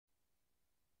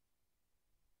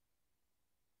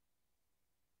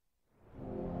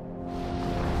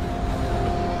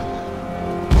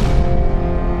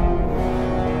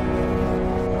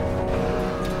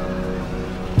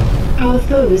Our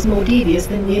foe is more devious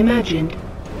than we imagined.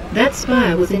 That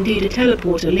spire was indeed a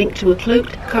teleporter linked to a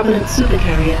cloaked Covenant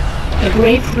supercarrier, a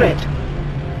grave threat.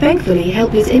 Thankfully,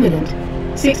 help is imminent.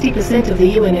 60% of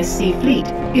the UNSC fleet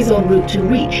is en route to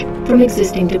Reach from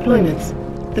existing deployments.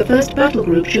 The first battle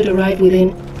group should arrive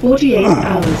within 48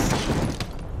 hours.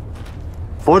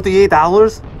 48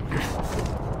 hours?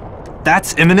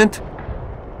 That's imminent?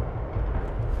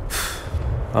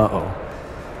 Uh-oh.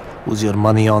 Who's your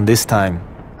money on this time?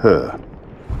 Her.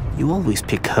 You always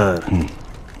pick her.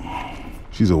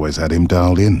 She's always had him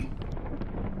dialed in.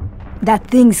 That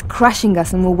thing's crushing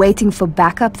us and we're waiting for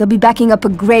backup. They'll be backing up a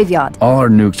graveyard. All our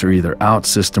nukes are either out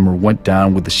system or went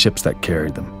down with the ships that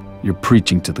carried them. You're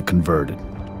preaching to the converted.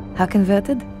 How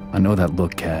converted? I know that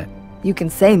look, Cat. You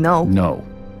can say no. No.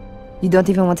 You don't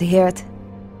even want to hear it?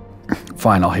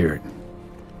 Fine, I'll hear it.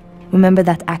 Remember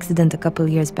that accident a couple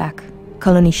years back?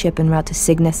 Colony ship en route to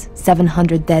Cygnus,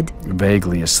 700 dead.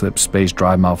 Vaguely a slip space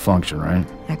drive malfunction, right?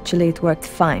 Actually, it worked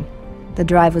fine. The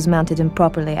drive was mounted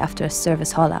improperly after a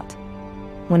service haul-out.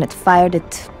 When it fired,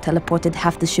 it teleported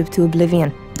half the ship to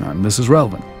oblivion. And this is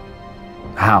relevant.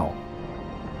 How?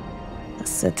 A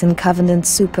certain Covenant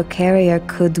supercarrier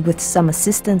could, with some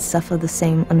assistance, suffer the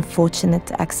same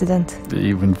unfortunate accident.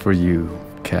 Even for you,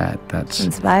 Cat, that's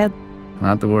Inspired?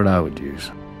 not the word I would use.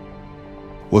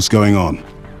 What's going on?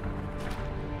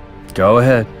 Go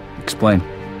ahead. Explain.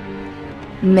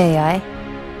 May I?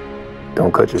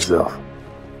 Don't cut yourself.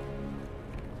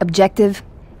 Objective: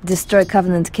 destroy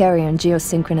Covenant carrier in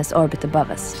geosynchronous orbit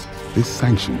above us. This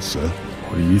sanctions, sir.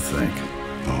 What do you think?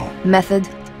 Oh. Method: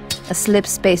 a slip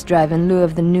space drive in lieu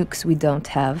of the nukes we don't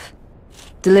have.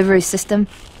 Delivery system: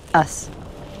 us.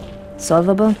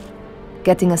 Solvable?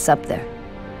 Getting us up there.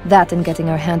 That and getting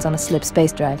our hands on a slip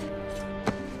space drive.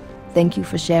 Thank you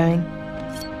for sharing.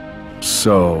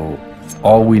 So,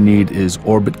 all we need is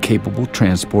orbit-capable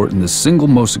transport and the single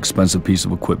most expensive piece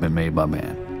of equipment made by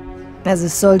man. As a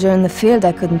soldier in the field,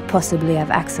 I couldn't possibly have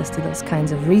access to those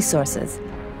kinds of resources.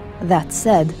 That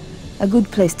said, a good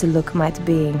place to look might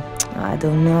be, I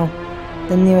don't know,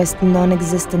 the nearest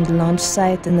non-existent launch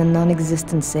site in the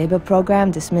non-existent Saber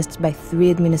program dismissed by 3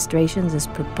 administrations as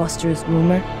preposterous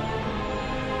rumor,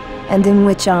 and in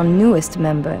which our newest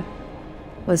member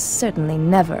was certainly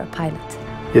never a pilot.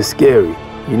 You're scary.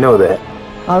 You know that.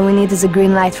 All we need is a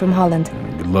green light from Holland.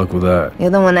 Good luck with that. You're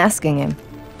the one asking him.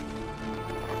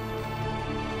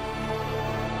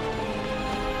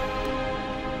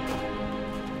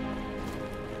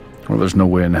 Well, there's no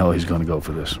way in hell he's gonna go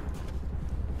for this.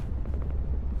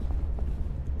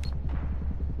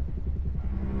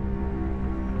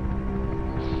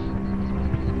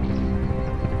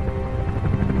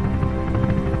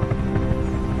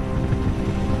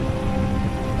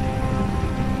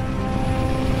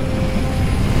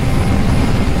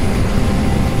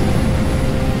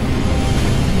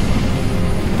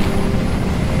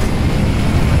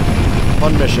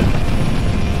 On mission.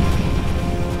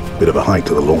 Bit of a hike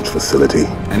to the launch facility.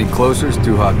 Any closer is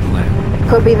too hot to land.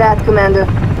 Could be that, Commander.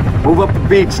 Move up the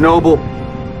beach, Noble.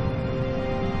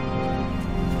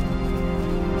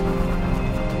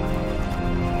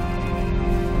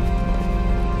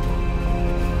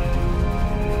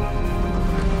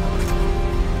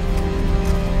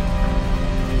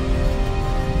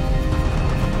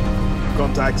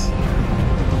 Contacts.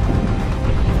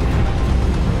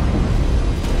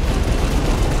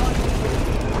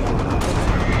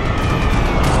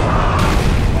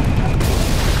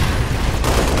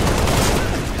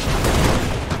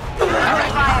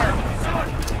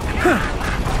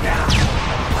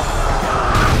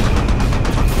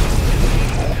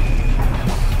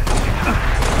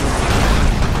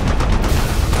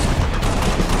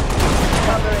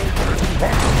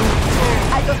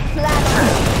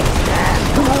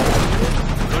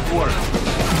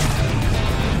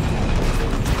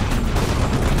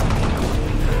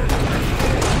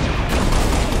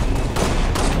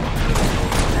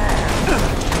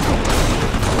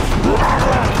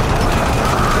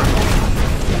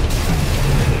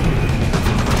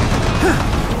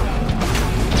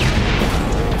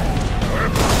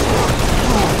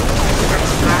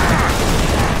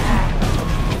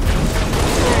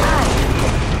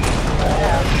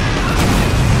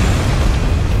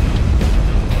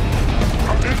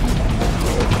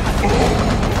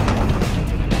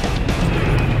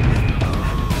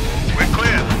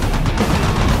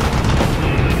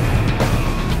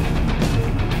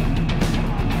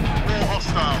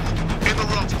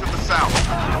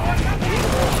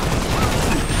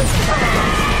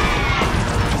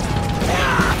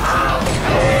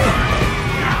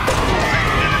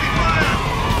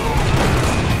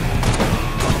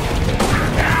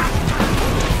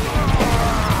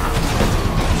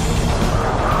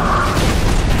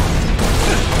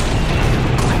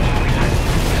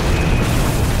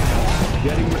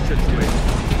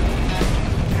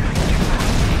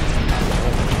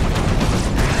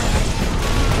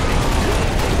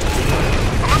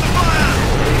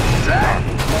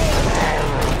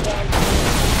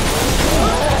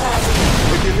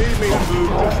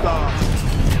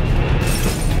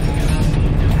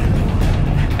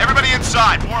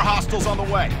 on the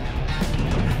way.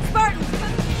 Spartans!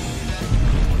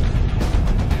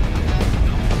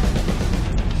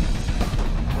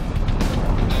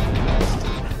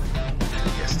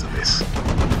 Yes to this.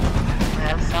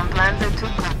 Well, some plans are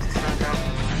too good to say no.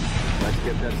 Let's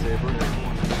get that saber.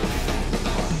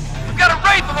 We've got a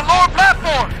wraith on the lower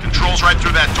platform! Controls right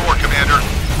through that door, Commander.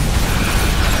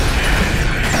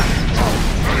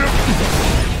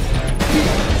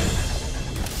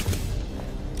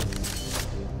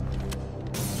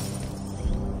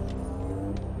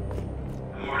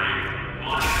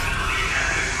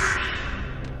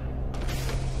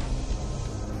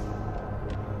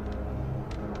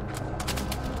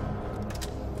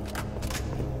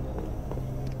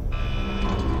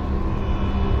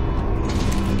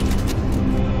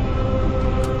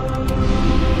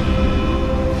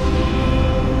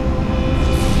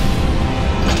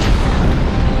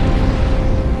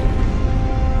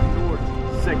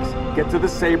 Get to the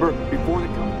saber before they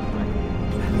come.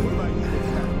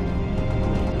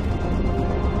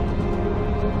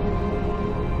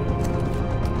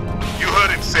 You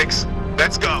heard him, 6.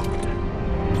 Let's go.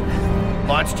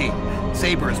 Launch team.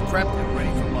 Saber is prepped and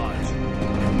ready for launch.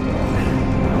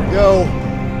 Go.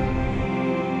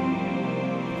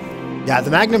 Yeah,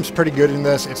 the Magnum's pretty good in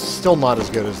this. It's still not as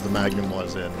good as the Magnum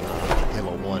was in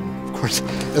Halo 1. Of course,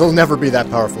 it'll never be that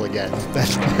powerful again. That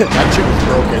shit was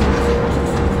broken.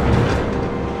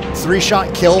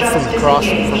 3-shot kill from across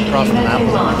the map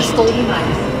with a pistol.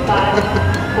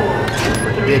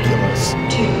 Ridiculous.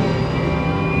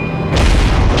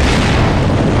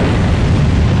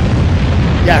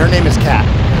 Yeah, her name is Kat.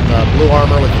 The blue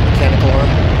armor with the mechanical arm.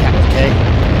 Kat with K.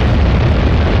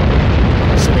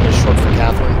 Assuming it's short for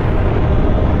Catherine.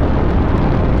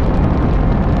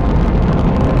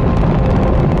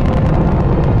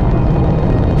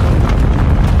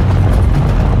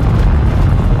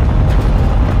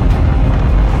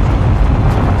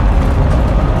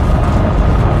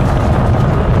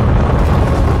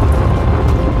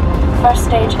 First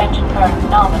stage engine burn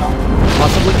nominal.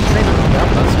 Possibly containment. Yep,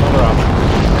 that's another option.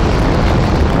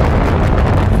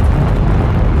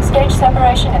 Stage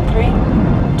separation in 3,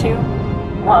 2,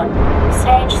 1.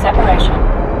 Stage separation.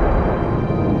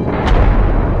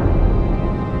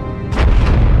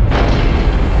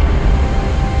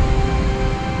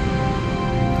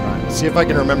 Alright, let's see if I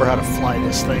can remember how to fly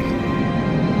this thing.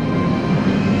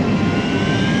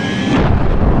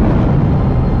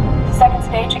 Second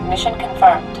stage ignition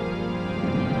confirmed.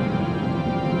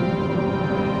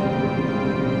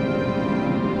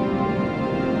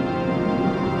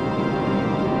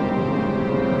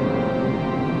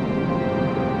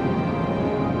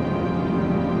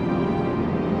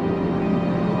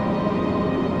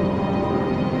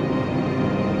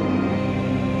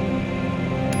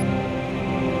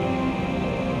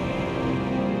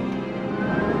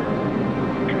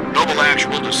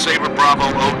 Actual to Saber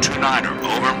Bravo 029er,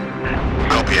 over.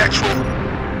 Copy actual.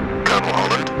 Colonel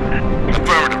Holland.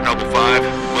 Affirmative, Noble 5.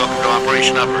 Welcome to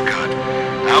Operation Uppercut.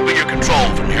 I'll be your control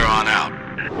from here on out.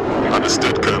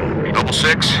 Understood, Colonel. Noble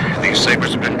 6, these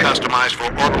Sabers have been customized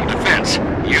for orbital defense.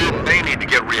 You may need to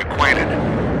get reacquainted.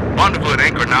 Rendezvous at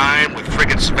Anchor 9 with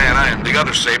Frigate Savannah and the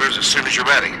other Sabers as soon as you're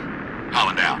ready.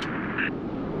 Holland out.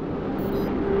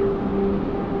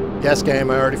 Yes,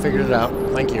 game, I already figured it out.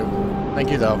 Thank you.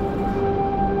 Thank you, though.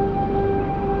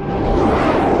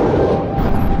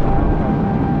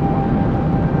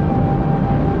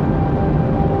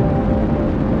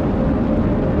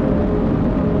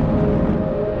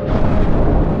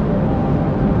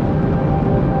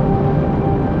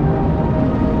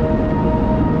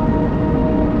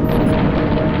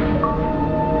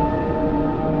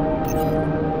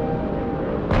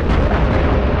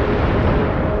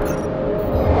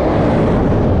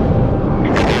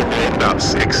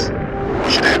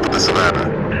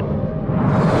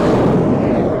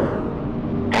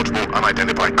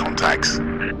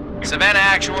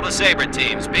 Saber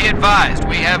teams, be advised,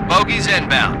 we have bogies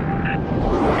inbound.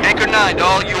 Anchor 9 to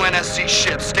all UNSC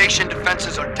ships. Station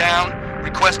defenses are down.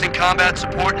 Requesting combat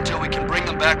support until we can bring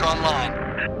them back online.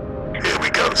 Here we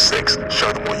go, 6.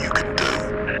 Show them what you can do.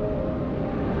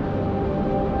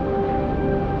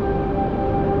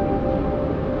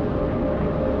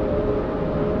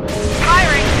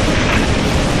 Firing!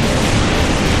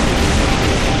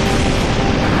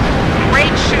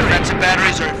 Great shooting! Defensive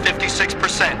batteries are at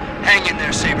 56%. Hang in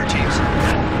there, Saber teams.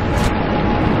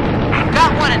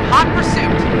 Got one in hot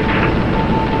pursuit.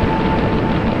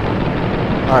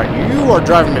 Alright, you are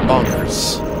driving me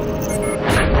bonkers.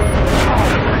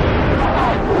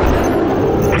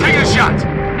 Take a shot!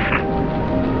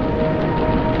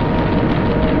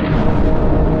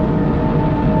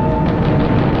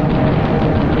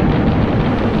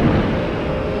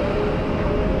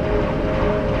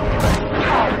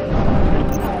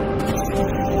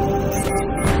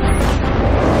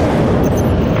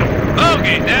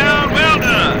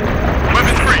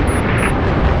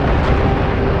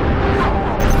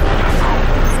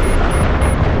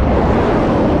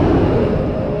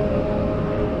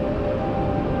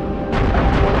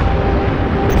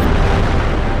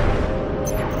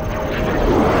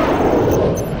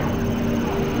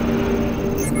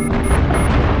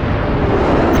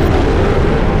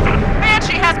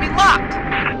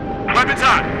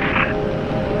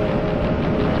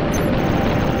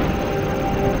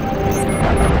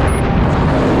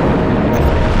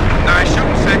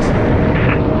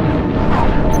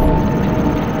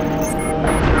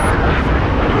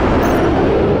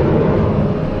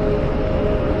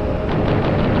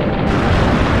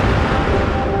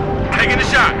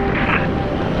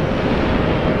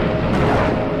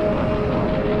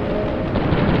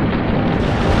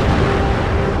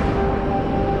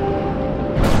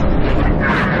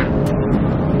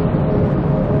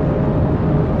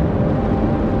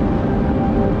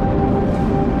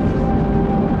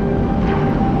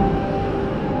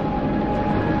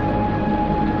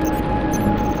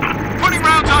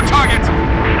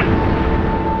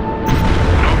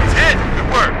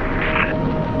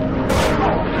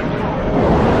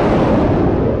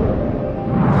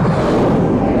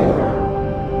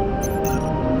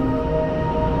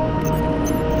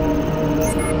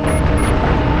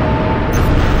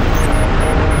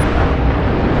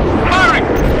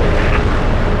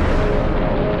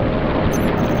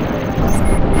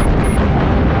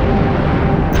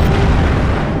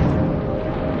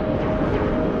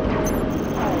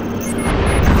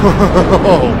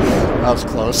 That was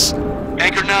close.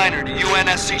 Anchor 9er to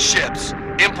UNSC ships.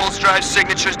 Impulse drive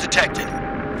signatures detected.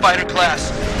 Fighter class.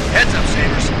 Heads up,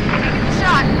 Sabers.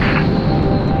 Shot.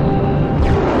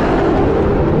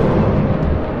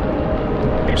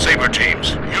 Saber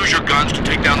teams, use your guns to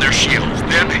take down their shields,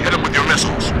 then hit them with your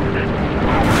missiles.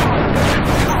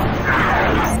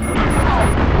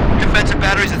 Defensive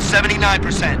batteries at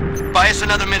 79%. Buy us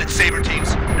another minute, Saber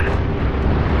teams.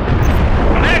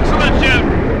 Excellent ship!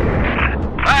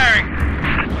 Firing!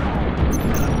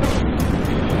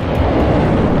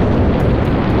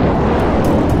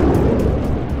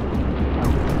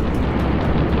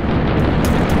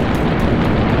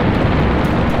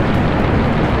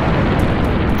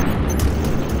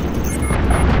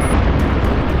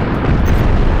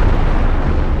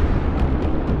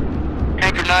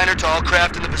 Anchor 9er to all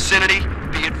craft in the vicinity.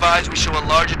 Be advised we show a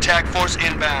large attack force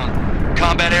inbound.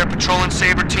 Combat Air Patrol and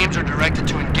Saber teams are directed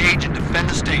to engage and defend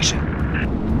the station.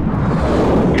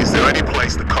 Is there any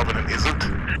place the Covenant isn't?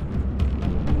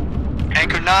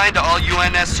 Anchor 9 to all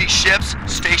UNSC ships.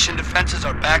 Station defenses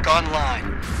are back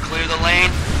online. Clear the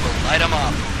lane. We'll light them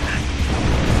up.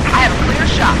 I have a clear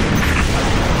shot.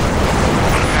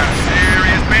 Got a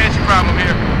serious banshee problem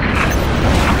here.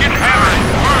 I'm getting hammered.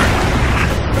 Word.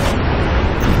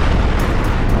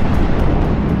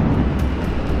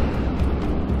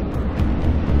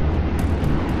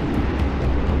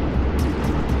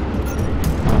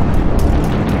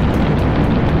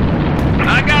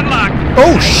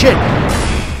 Oh shit!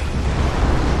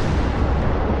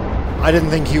 I didn't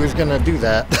think he was gonna do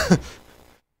that.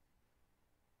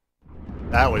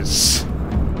 That was...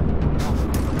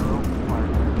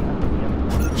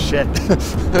 shit.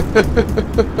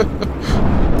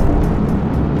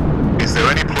 Is there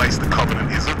any place the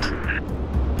Covenant isn't?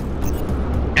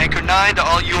 Anchor 9 to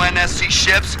all UNSC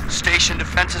ships. Station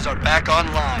defenses are back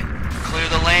online. Clear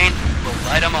the lane. We'll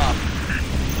light them up.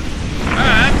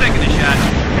 Alright, I'm taking a shot.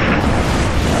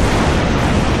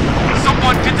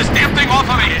 Someone get this damn thing off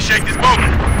of me and shake this boat!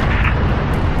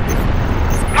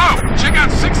 Oh! Check out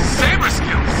 6's saber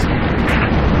skills!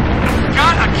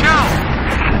 Got a kill!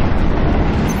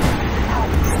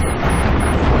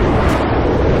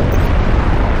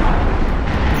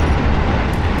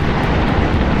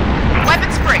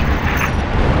 Weapons free.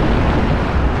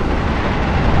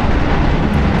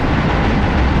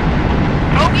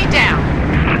 Bogey down.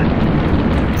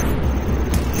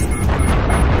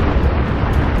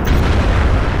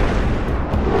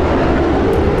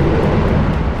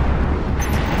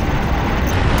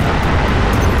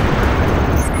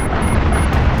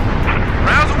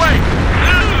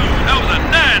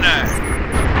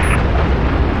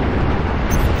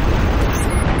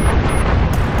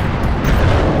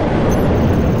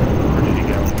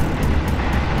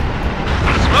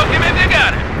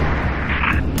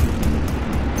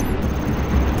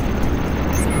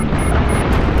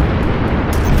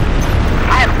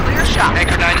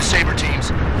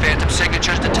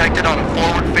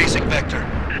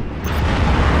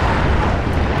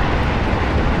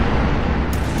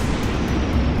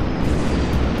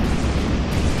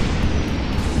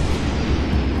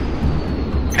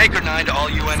 Anchor 9 to all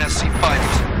UNSC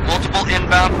fighters. Multiple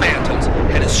inbound Phantoms,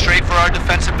 headed straight for our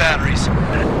defensive batteries.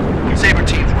 Saber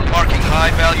teams, we're marking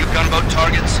high-value gunboat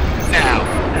targets now.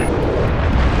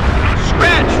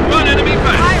 Scratch! Run enemy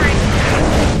fighter! Firing!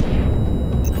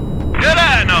 Good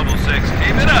eye, Noble 6.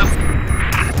 Keep it up.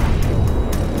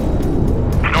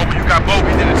 Noble, you got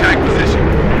bogeys in attack position.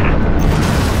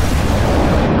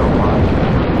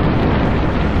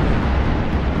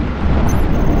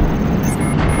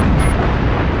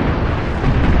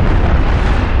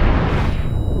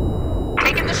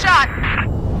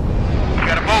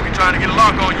 Trying to get a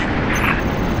lock on you.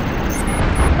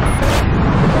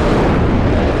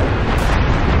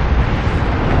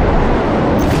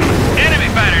 Enemy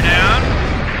fighter down.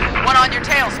 One on your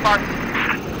tail, Spartan.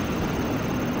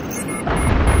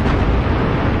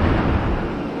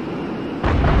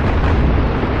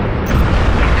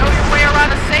 Know your way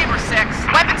around a Saber 6.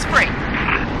 Weapons free.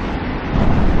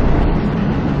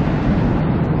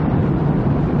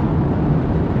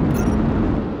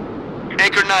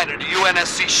 Anchor 9er to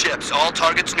UNSC ships. All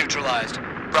targets neutralized.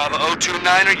 Bravo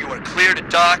 029er, you are clear to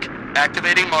dock.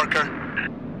 Activating marker.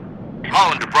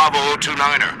 Holland to Bravo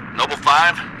 029er. Noble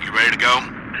 5, you ready to go?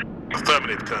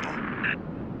 Affirmative, Colonel.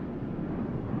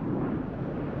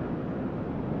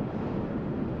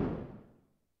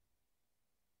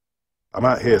 I'm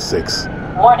out here, 6.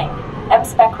 Warning.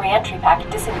 M-Spec re-entry pack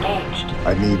disengaged.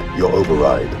 I need your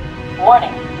override.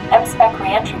 Warning. M-Spec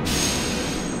re-entry...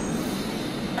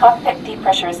 Cockpit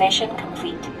depressurization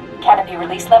complete. Canopy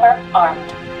release lever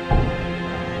armed.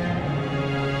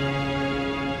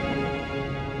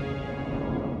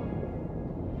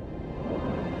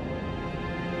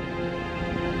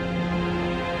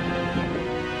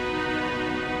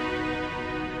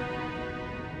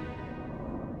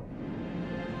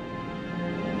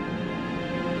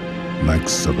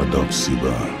 Max Sabadov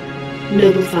Siba.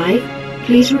 Noble 5,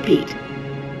 please repeat.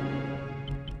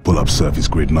 Pull up surface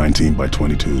grid 19 by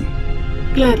 22.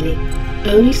 Gladly.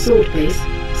 Only Salt Base,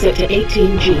 Sector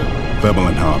 18G. Thermal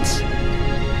enhance.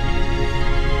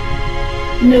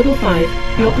 Noble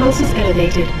 5, your pulse is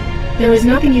elevated. There is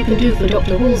nothing you can do for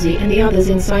Dr. Halsey and the others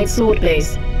inside Sword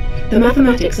Base. The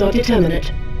mathematics are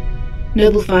determinate.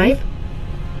 Noble 5?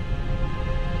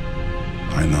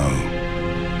 I know.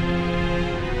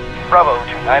 Bravo,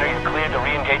 2-9, you're cleared to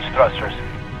re-engage thrusters.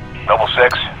 Noble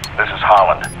 6, this is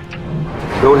Holland.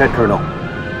 Go ahead, Colonel.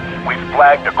 We've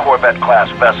flagged a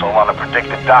Corvette-class vessel on a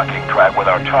predicted docking track with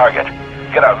our target.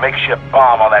 Get our makeshift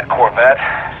bomb on that Corvette,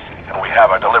 and we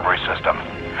have our delivery system.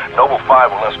 Noble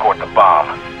 5 will escort the bomb.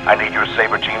 I need your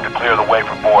Saber team to clear the way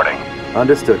for boarding.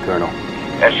 Understood, Colonel.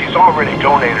 As she's already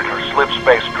donated her slip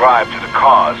space drive to the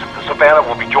cause, the Savannah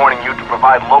will be joining you to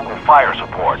provide local fire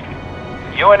support.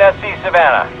 UNSC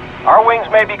Savannah. Our wings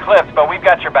may be clipped, but we've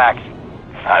got your back.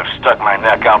 I've stuck my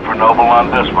neck out for Noble on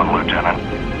this one, Lieutenant.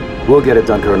 We'll get it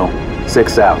done, Colonel.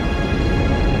 6 out.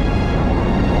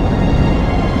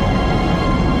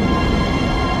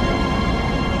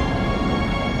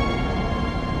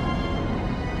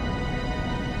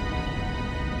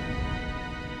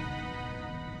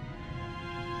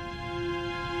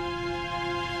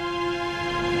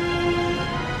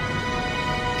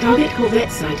 Target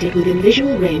Corvette sighted within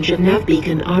visual range of nav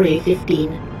beacon RA-15.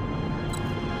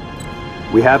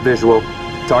 We have visual.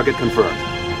 Target confirmed.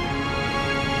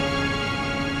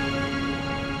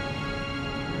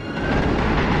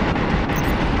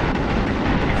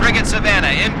 Frigate Savannah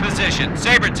in position.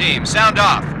 Saber team, sound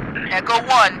off. Echo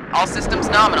 1, all systems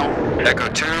nominal. Echo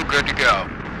 2, good to go.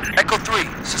 Echo 3,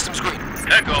 systems green.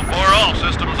 Echo 4, all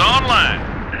systems online.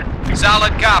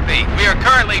 Solid copy. We are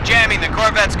currently jamming the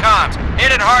Corvette's comms.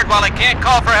 Hit it hard while it can't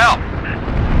call for help.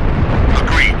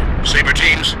 Agreed. Saber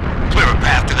teams, clear a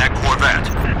path to that Corvette.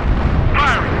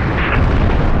 Firing.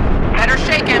 Better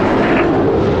shake him.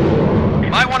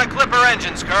 Might want to clip her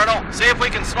engines, Colonel. See if we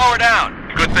can slow her down.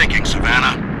 Good thinking,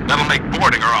 Savannah. That'll make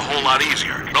boarding her a whole lot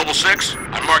easier. Noble 6,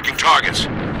 I'm marking targets.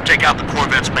 Take out the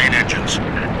Corvette's main engines.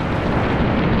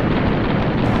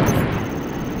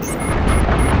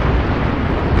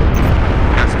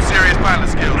 Got some serious pilot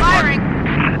skills. Firing.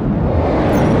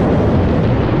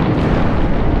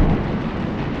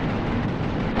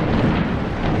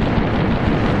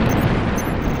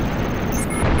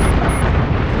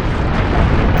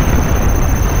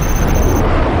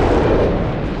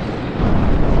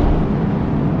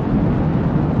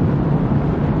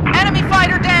 Enemy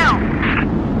fighter down.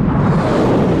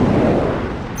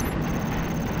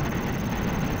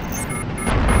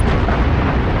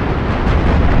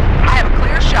 I have a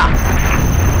clear shot.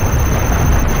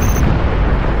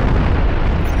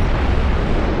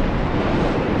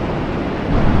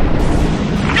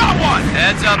 Got one!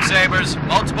 Heads up, Sabres.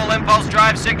 Multiple impulse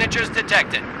drive signatures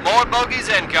detected. More bogies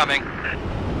incoming.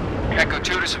 Echo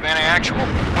 2 to Savannah Actual.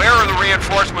 Where are the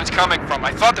reinforcements coming from?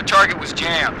 I thought the target was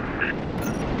jammed.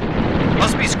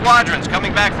 Must be squadrons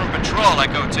coming back from patrol,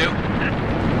 Echo 2.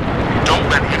 Don't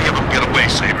let any of them get away,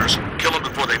 Sabres. Kill them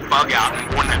before they bug out and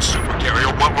warn that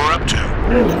supercarrier what we're up to.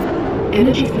 Warning.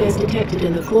 Energy flares detected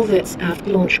in the Corvette's aft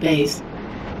launch bays.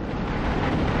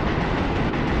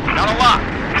 Not a lock.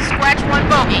 Scratch one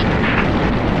bogey.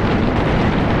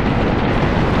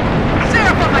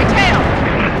 Syrup on my tail.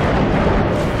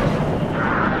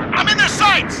 I'm in their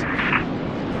sights!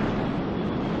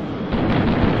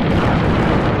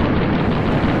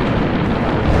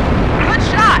 Good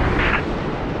shot.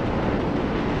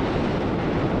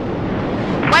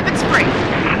 Weapons free.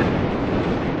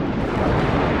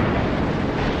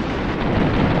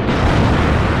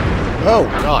 Oh,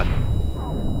 God.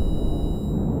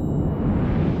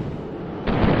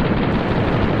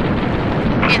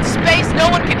 In space, no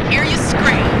one can hear you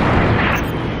scream.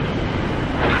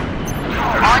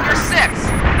 On your 6.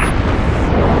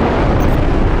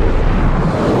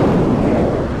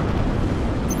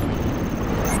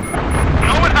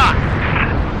 Going hot!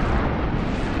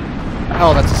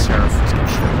 Oh, that's a Seraph. Let's go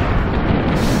shoot.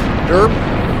 Derp.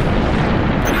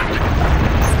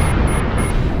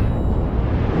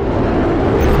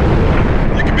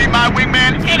 You can be my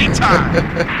wingman anytime!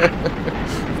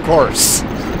 Of course.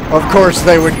 Of course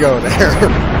they would go there.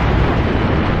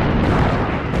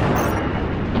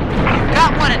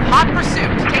 Got one in hot pursuit.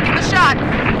 Taking the shot.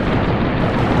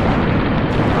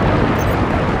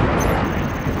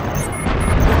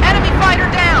 Enemy fighter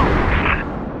down.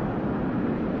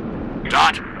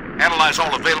 Dot, analyze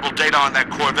all available data on that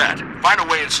Corvette. Find a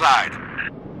way inside.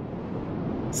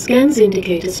 Scans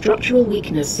indicate a structural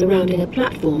weakness surrounding a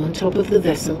platform on top of the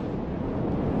vessel.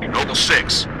 Noble Noble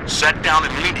 6, set down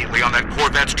immediately on that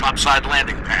Corvette's topside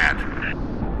landing pad.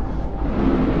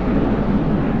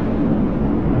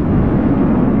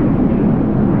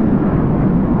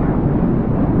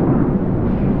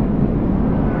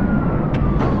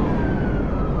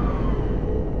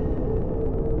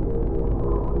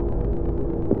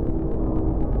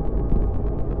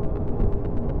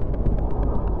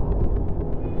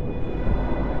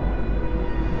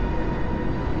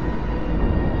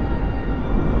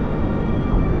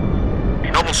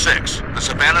 Noble 6, the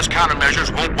Savannah's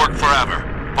countermeasures won't work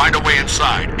forever. Find a way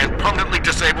inside and permanently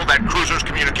disable that cruiser's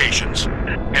communications.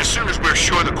 As soon as we're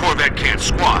sure the Corvette can't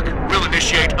squawk, we'll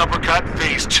initiate Uppercut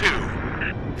Phase 2.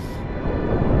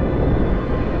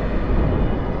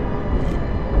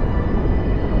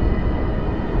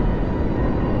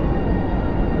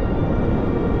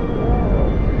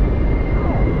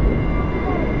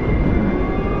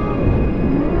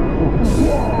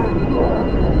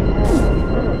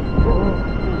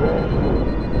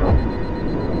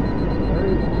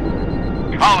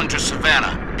 Holland to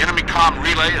Savannah. Enemy comm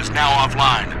relay is now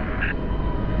offline.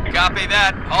 Copy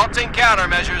that. Halting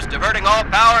countermeasures, diverting all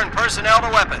power and personnel to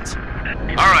weapons.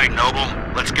 All right, Noble.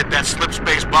 Let's get that slip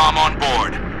space bomb on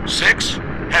board. 6,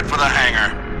 head for the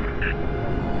hangar.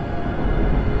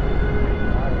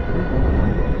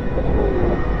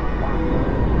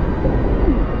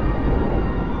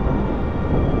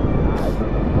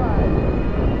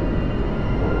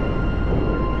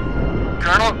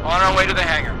 Colonel, on our way to the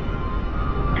hangar.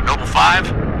 Noble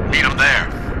 5, meet him there.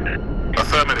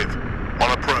 Affirmative.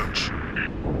 On approach.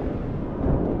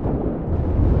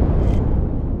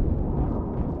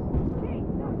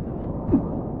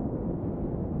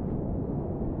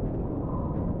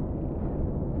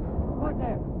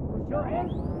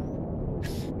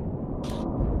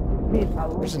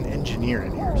 There's an engineer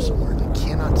in here somewhere. I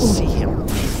cannot see him.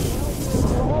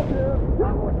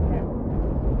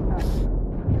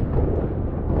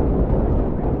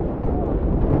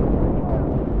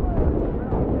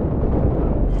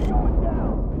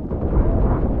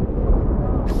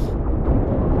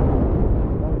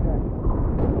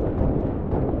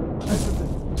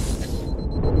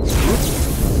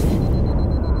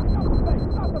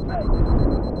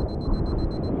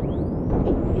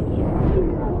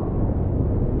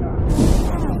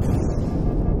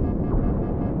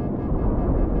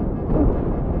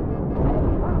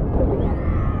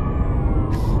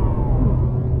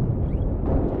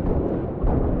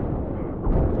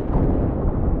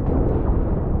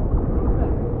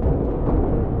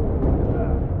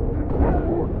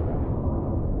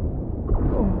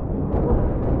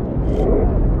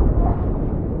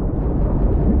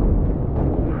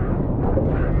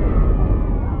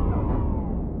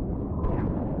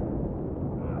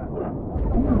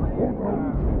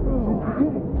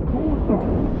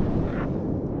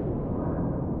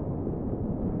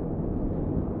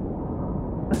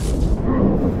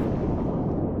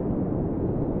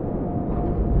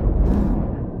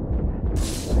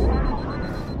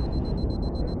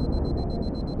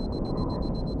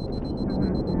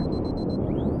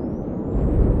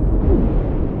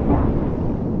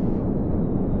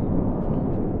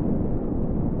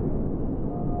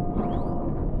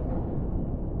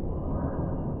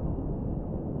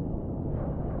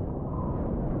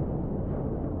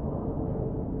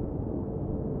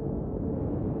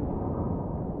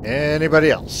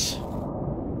 Anybody else?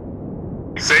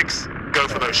 6, go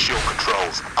for those shield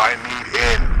controls. I need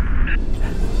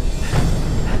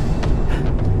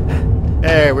in.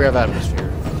 Hey, we have atmosphere.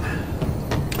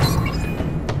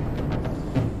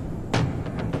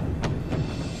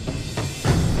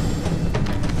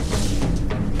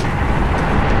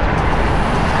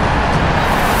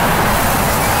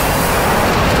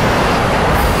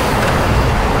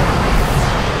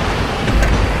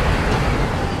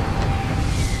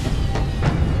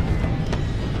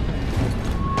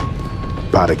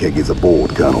 Powder keg is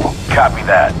aboard, Colonel. Copy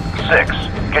that. 6,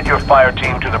 get your fire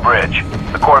team to the bridge.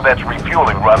 The Corvette's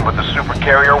refueling run with the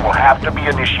supercarrier will have to be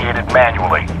initiated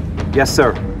manually. Yes,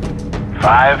 sir.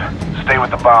 5, stay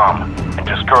with the bomb and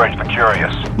discourage the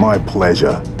curious. My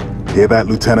pleasure. Hear that,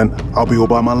 Lieutenant? I'll be all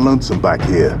by my lonesome back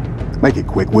here. Make it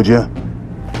quick, would ya?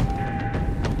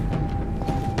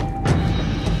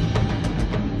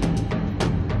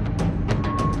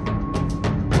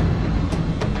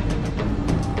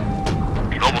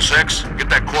 Noble 6, get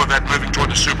that Corvette moving toward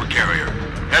the supercarrier.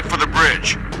 Head for the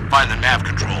bridge. Find the nav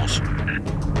controls.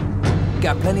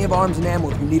 Got plenty of arms and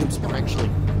ammo if you need them, Spark. Actually,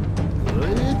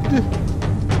 good.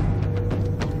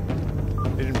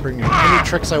 Didn't bring me any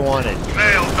tricks I wanted.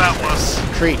 Nailed that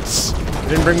one. Treats.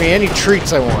 Didn't bring me any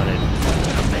treats I wanted.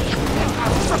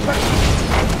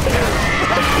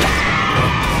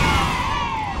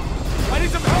 I need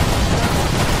some help!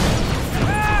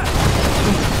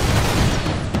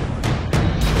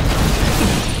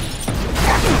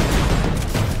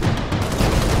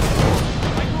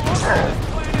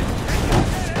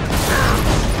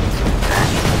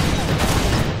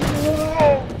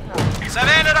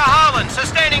 Savannah to Holland,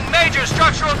 sustaining major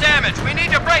structural damage. We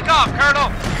need to break off,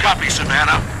 Colonel. Copy,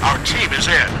 Savannah. Our team is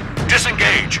in.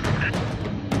 Disengage.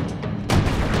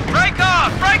 Break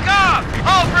off! Break off!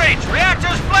 Hull breach!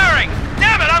 Reactor's flaring!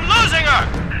 Damn it, I'm losing her!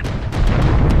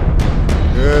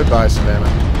 Goodbye, Savannah.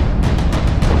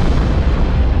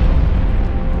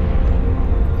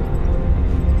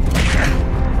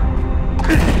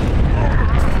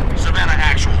 Savannah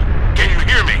Actual. Can you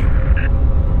hear me?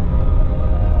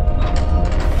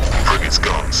 Frigate's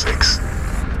gone, 6.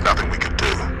 Nothing we can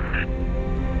do.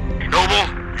 Noble,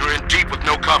 you're in deep with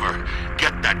no cover.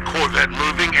 Get that Corvette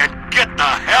moving and get the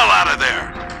hell out of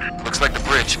there! Looks like the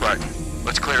bridge, Spartan.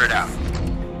 Let's clear it out.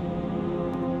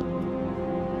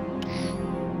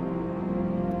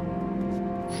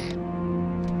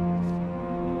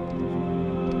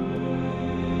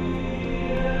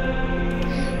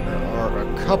 There are a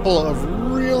couple of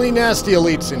really nasty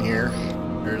elites in here.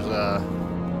 There's a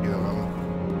few of them.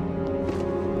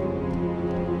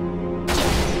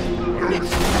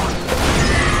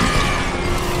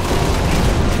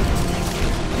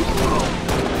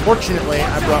 Fortunately,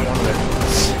 I brought one with me.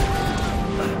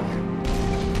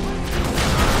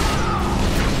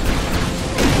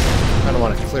 I don't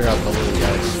want to clear out the little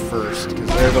guys first, because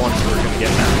they're the ones who are going to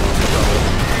get in trouble.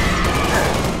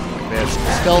 There's some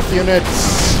stealth units.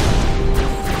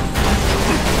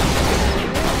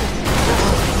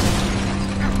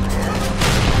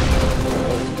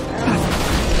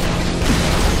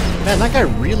 Man, that guy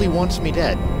really wants me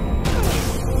dead.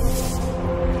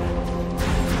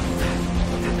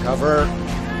 Cover.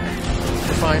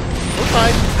 We're fine. We're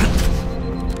fine.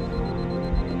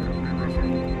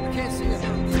 I can't see it.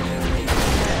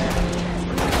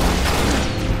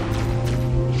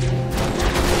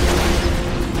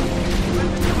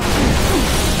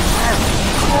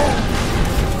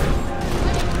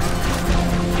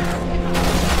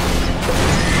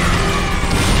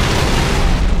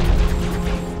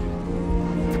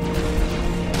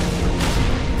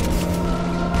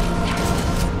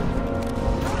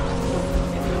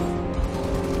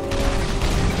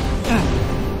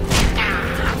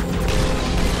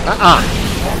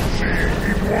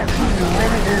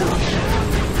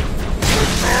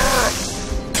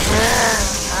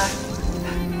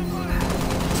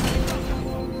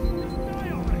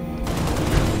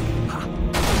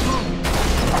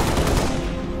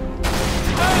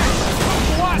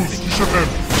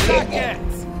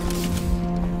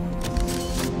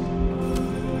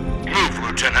 Move,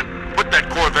 Lieutenant. Put that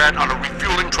Corvette on a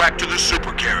refueling track to the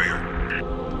supercarrier.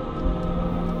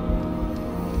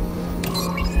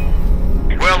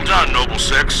 Well done, Noble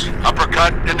 6.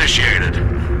 Uppercut initiated.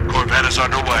 Corvette is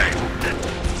underway.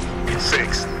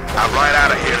 6. Our right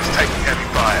out of here is taking heavy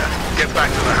fire. Get back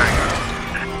to the hangar.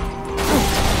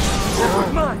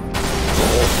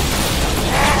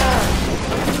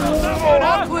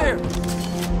 All clear.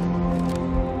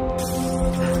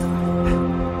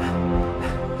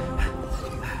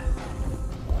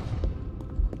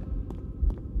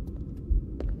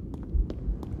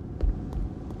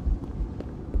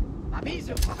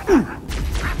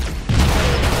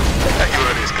 At your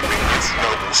earliest convenience,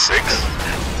 Noble 6.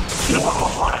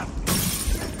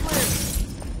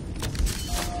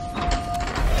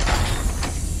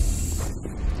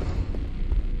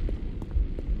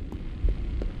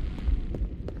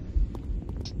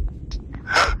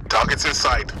 Target's in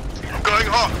sight. I'm going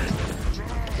hot.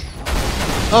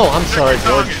 Oh, I'm sorry,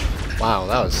 George. Wow,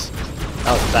 that was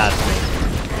bad for me.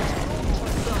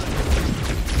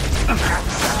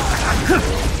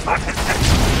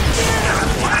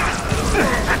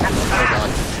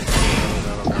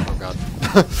 Oh god.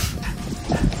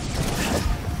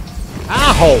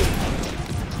 Ow!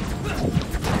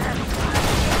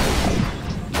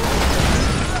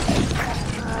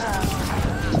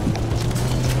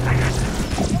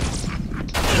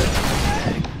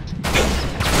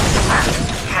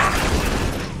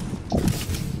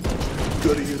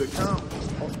 Good of you to come.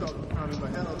 I'll start pounding my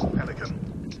head out of Pelican.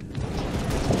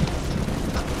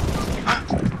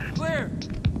 Clear.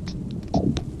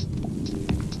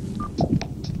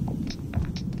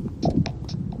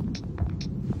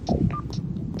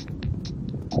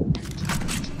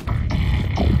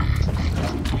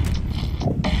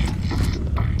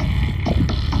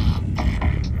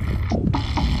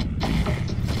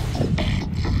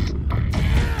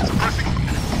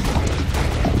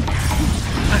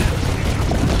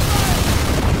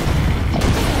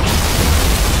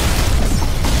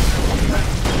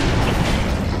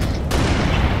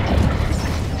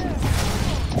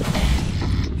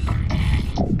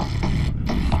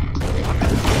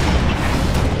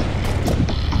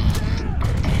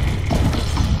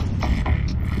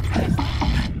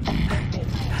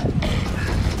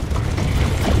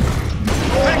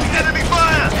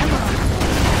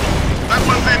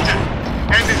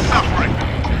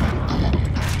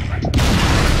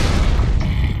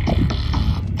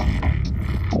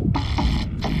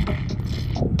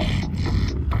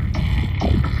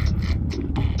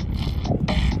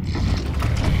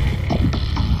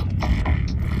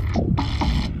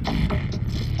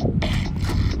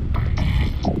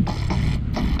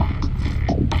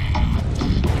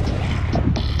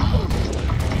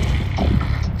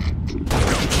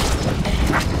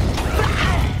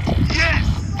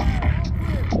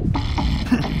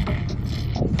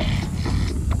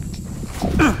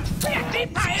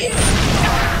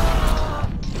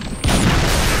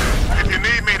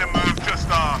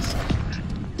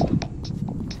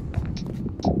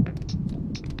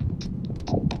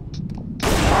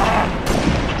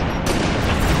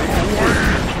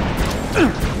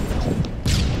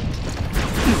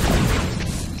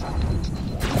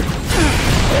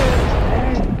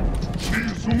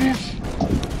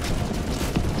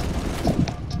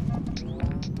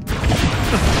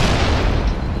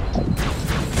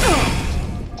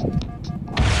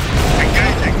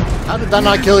 that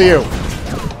not kill you?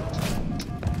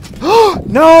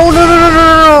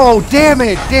 No! Damn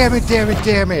it!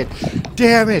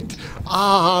 Damn it!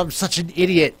 Ah, I'm such an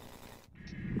idiot.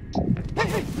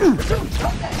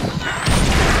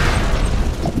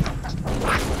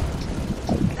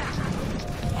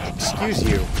 Excuse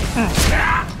you.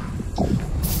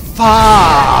 Fuck!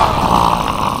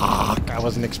 I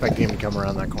wasn't expecting him to come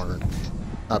around that corner.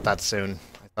 Not that soon.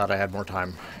 I thought I had more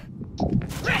time.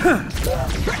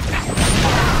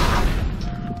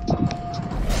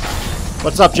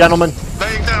 What's up, gentlemen?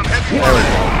 Laying down heavy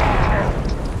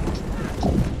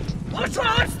Let's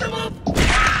launch them up!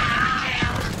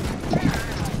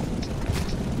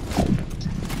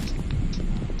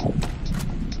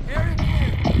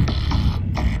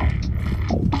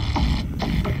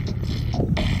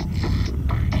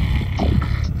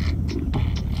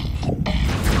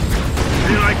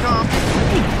 Here I come.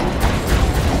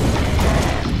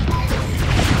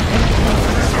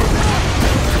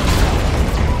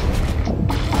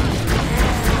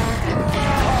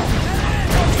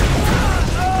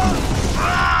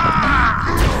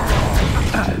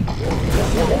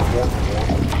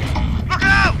 Look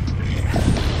out!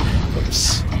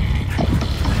 Oops.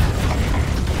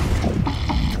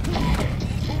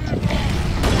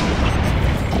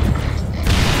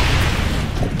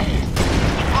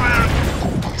 Fire!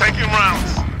 Taking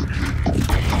rounds.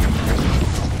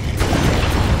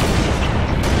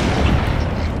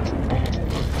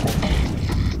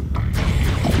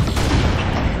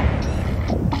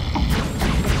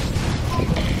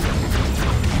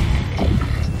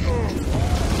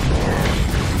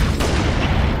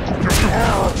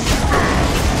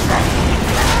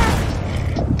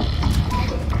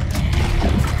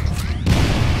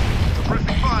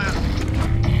 Suppressing fire.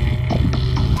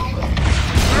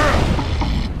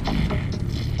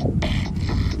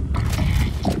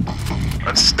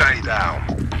 And stay down.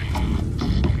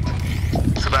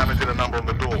 Savannah did a number on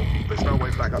the door. There's no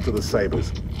way back up to the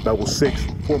Sabres. Level 6,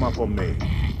 form up on me.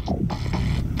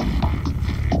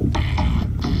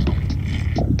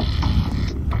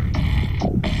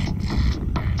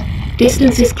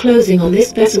 Distance is closing on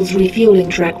this vessel's refueling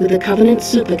track with the Covenant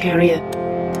supercarrier.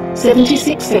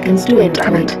 76 seconds to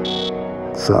endpoint.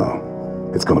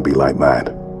 So, it's gonna be like mad.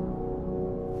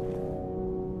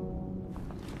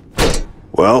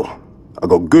 Well, I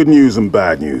got good news and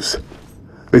bad news.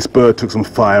 This bird took some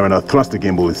fire and her thruster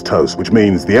gimbal is toast, which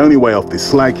means the only way off this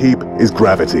slag heap is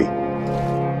gravity.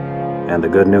 And the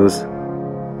good news?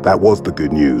 That was the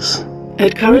good news.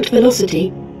 At current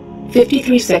velocity,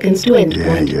 53 seconds to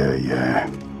endpoint. Yeah.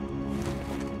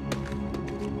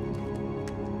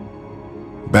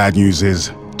 Bad news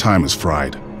is, time is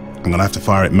fried. I'm gonna have to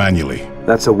fire it manually.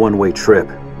 That's a one-way trip.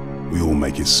 We all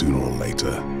make it sooner or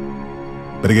later.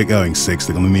 Better get going, Six.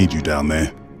 They're gonna need you down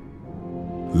there.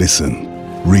 Listen,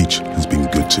 Reach has been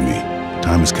good to me.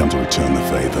 Time has come to return the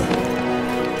favor.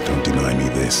 Don't deny me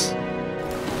this.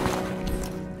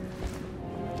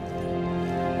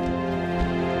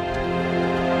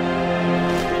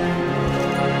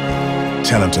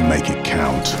 Tell him to make it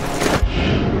count.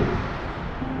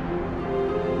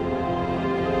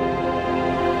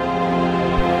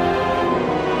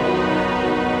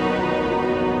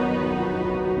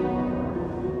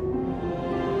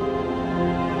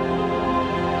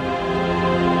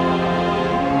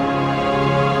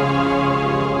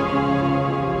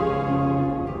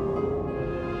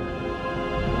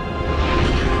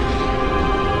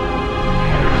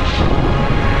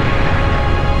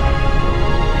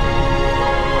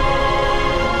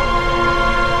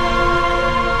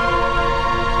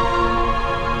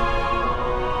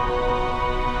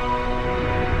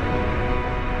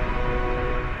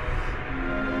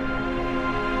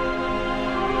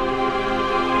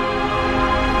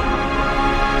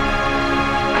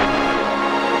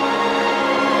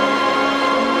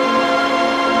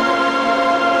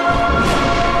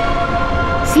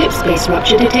 Slipspace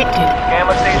rupture detected.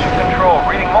 Gamma station control,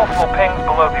 reading multiple pings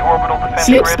below the orbital defense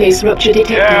Slipspace rupture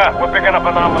detected. Yeah, we're picking up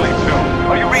anomalies too.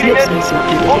 Are you reading it?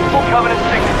 Multiple Covenant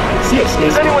signatures. Slipspace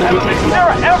Is anyone rupture detected.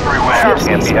 They're everywhere!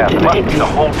 Slipspace rupture detected. The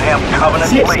whole damn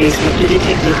Covenant, please. Slipspace rupture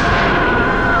detected.